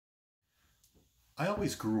I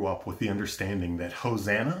always grew up with the understanding that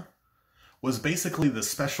Hosanna was basically the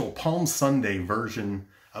special Palm Sunday version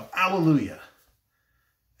of Alleluia.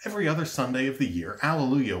 Every other Sunday of the year,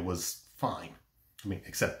 Alleluia was fine.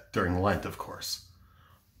 Except during Lent, of course.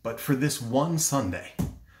 But for this one Sunday,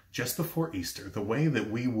 just before Easter, the way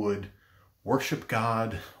that we would worship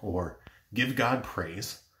God or give God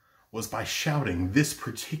praise was by shouting this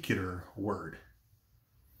particular word.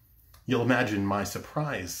 You'll imagine my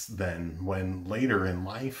surprise then when later in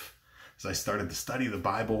life, as I started to study the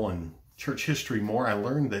Bible and church history more, I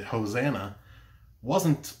learned that Hosanna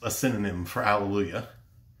wasn't a synonym for Alleluia.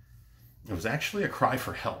 It was actually a cry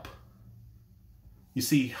for help. You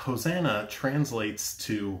see, Hosanna translates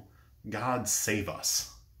to God save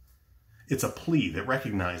us. It's a plea that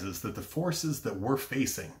recognizes that the forces that we're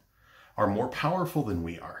facing are more powerful than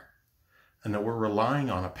we are, and that we're relying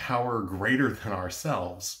on a power greater than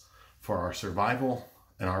ourselves for our survival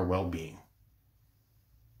and our well-being.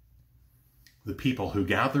 The people who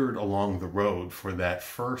gathered along the road for that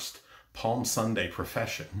first Palm Sunday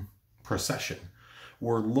procession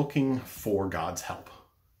were looking for God's help.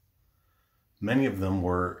 Many of them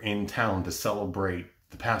were in town to celebrate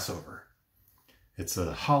the Passover. It's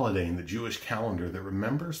a holiday in the Jewish calendar that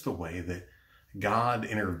remembers the way that God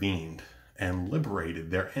intervened and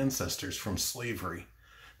liberated their ancestors from slavery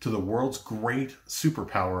to the world's great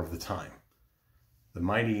superpower of the time, the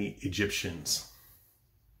mighty Egyptians.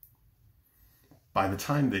 By the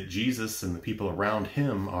time that Jesus and the people around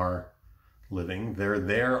him are living, they're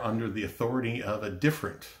there under the authority of a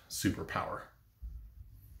different superpower.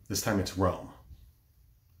 This time it's Rome.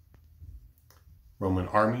 Roman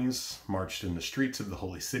armies marched in the streets of the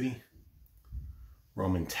Holy City.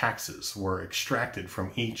 Roman taxes were extracted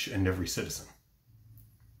from each and every citizen.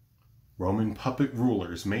 Roman puppet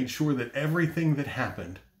rulers made sure that everything that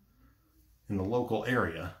happened in the local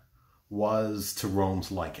area was to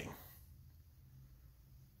Rome's liking.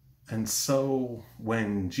 And so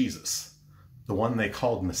when Jesus, the one they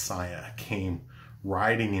called Messiah, came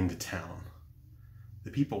riding into town,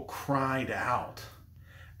 the people cried out,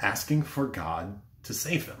 asking for God to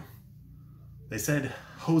save them. They said,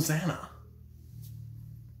 Hosanna.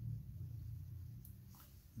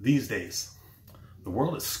 These days, the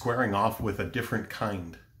world is squaring off with a different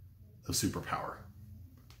kind of superpower.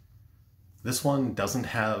 This one doesn't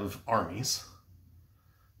have armies,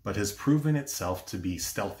 but has proven itself to be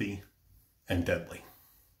stealthy and deadly.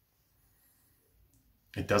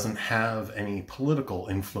 It doesn't have any political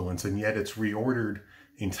influence, and yet it's reordered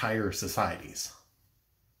entire societies.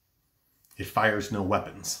 It fires no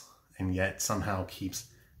weapons, and yet somehow keeps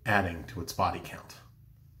adding to its body count.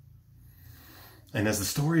 And as the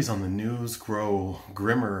stories on the news grow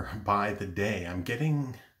grimmer by the day, I'm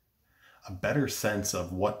getting a better sense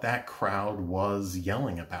of what that crowd was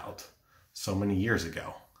yelling about so many years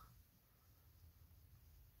ago.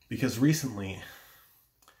 Because recently,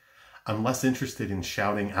 I'm less interested in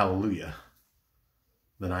shouting Alleluia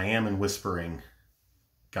than I am in whispering,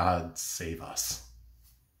 God save us.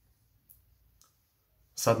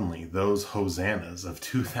 Suddenly, those hosannas of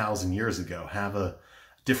 2,000 years ago have a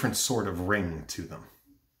different sort of ring to them.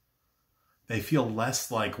 They feel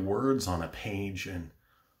less like words on a page and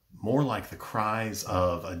more like the cries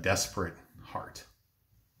of a desperate heart.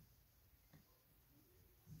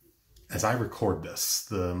 As I record this,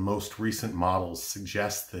 the most recent models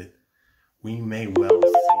suggest that we may well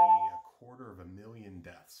see 250,000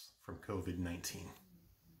 deaths from COVID-19.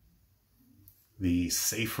 The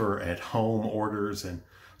safer at home orders and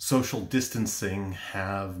social distancing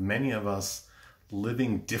have many of us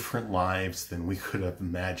living different lives than we could have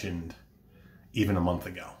imagined even a month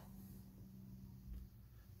ago.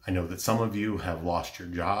 I know that some of you have lost your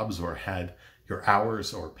jobs or had your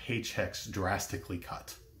hours or paychecks drastically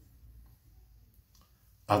cut.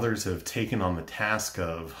 Others have taken on the task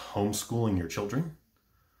of homeschooling your children,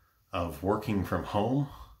 of working from home,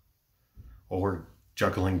 or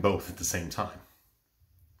juggling both at the same time.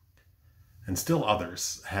 And still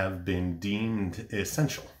others have been deemed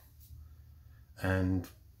essential and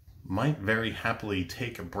might very happily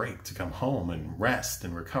take a break to come home and rest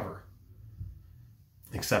and recover.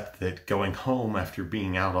 Except that going home after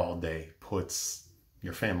being out all day puts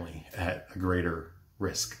your family at a greater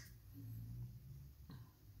risk.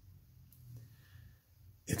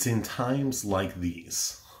 It's in times like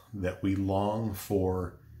these that we long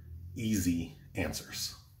for easy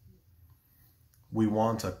answers. We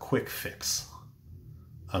want a quick fix,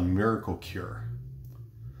 a miracle cure,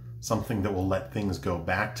 something that will let things go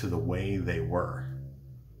back to the way they were,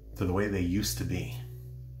 to the way they used to be.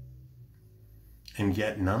 And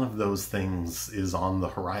yet none of those things is on the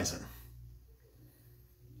horizon.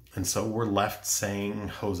 And so we're left saying,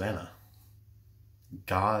 Hosanna.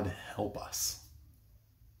 God help us.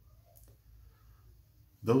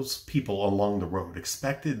 Those people along the road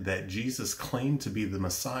expected that Jesus claimed to be the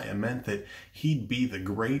Messiah meant that he'd be the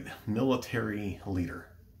great military leader,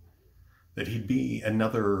 that he'd be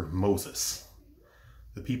another Moses,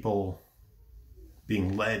 the people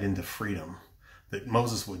being led into freedom, that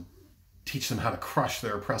Moses would teach them how to crush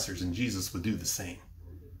their oppressors and Jesus would do the same.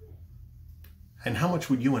 And how much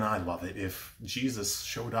would you and I love it if Jesus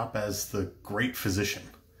showed up as the great physician,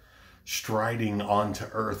 striding onto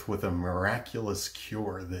earth with a miraculous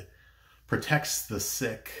cure that protects the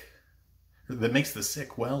sick, that makes the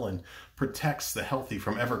sick well and protects the healthy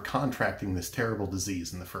from ever contracting this terrible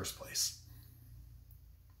disease in the first place.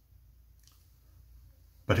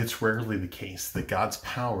 But it's rarely the case that God's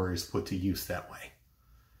power is put to use that way.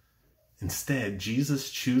 Instead, Jesus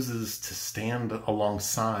chooses to stand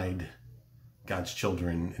alongside God's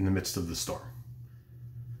children in the midst of the storm,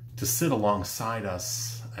 to sit alongside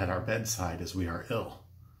us at our bedside as we are ill,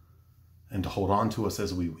 and to hold on to us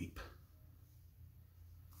as we weep.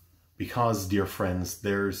 Because, dear friends,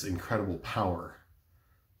 there's incredible power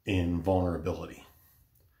in vulnerability.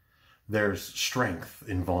 There's strength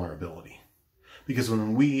in vulnerability. Because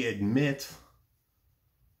when we admit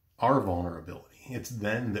our vulnerability, it's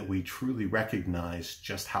then that we truly recognize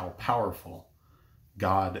just how powerful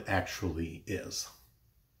God actually is.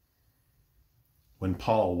 When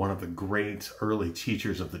Paul, one of the great early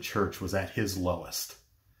teachers of the church, was at his lowest,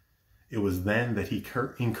 it was then that he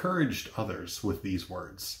encouraged others with these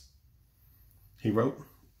words. He wrote,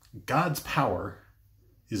 "God's power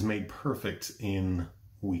is made perfect in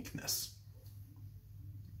weakness."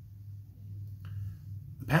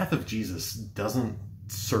 The path of Jesus doesn't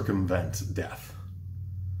circumvent death,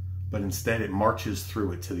 but instead it marches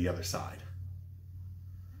through it to the other side.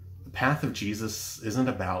 The path of Jesus isn't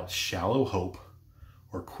about shallow hope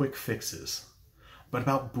or quick fixes, but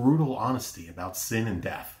about brutal honesty about sin and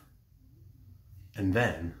death. And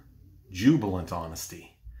then jubilant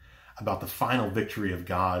honesty about the final victory of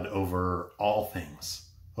God over all things,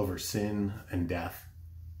 over sin and death.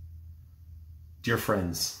 Dear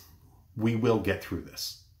friends, we will get through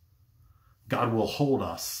this. God will hold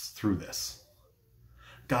us through this.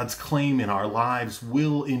 God's claim in our lives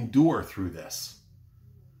will endure through this.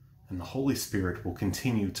 And the Holy Spirit will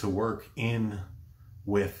continue to work in,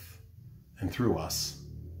 with, and through us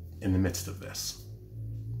in the midst of this.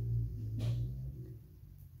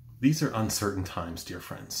 These are uncertain times, dear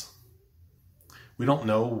friends. We don't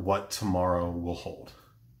know what tomorrow will hold.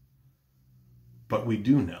 But we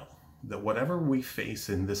do know that whatever we face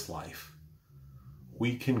in this life,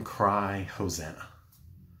 we can cry, Hosanna.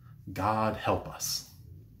 God help us.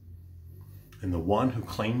 And the one who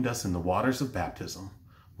claimed us in the waters of baptism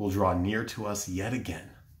will draw near to us yet again,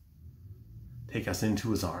 take us into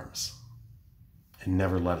his arms, and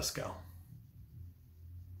never let us go.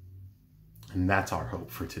 And that's our hope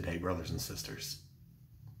for today, brothers and sisters.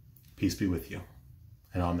 Peace be with you,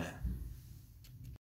 and amen.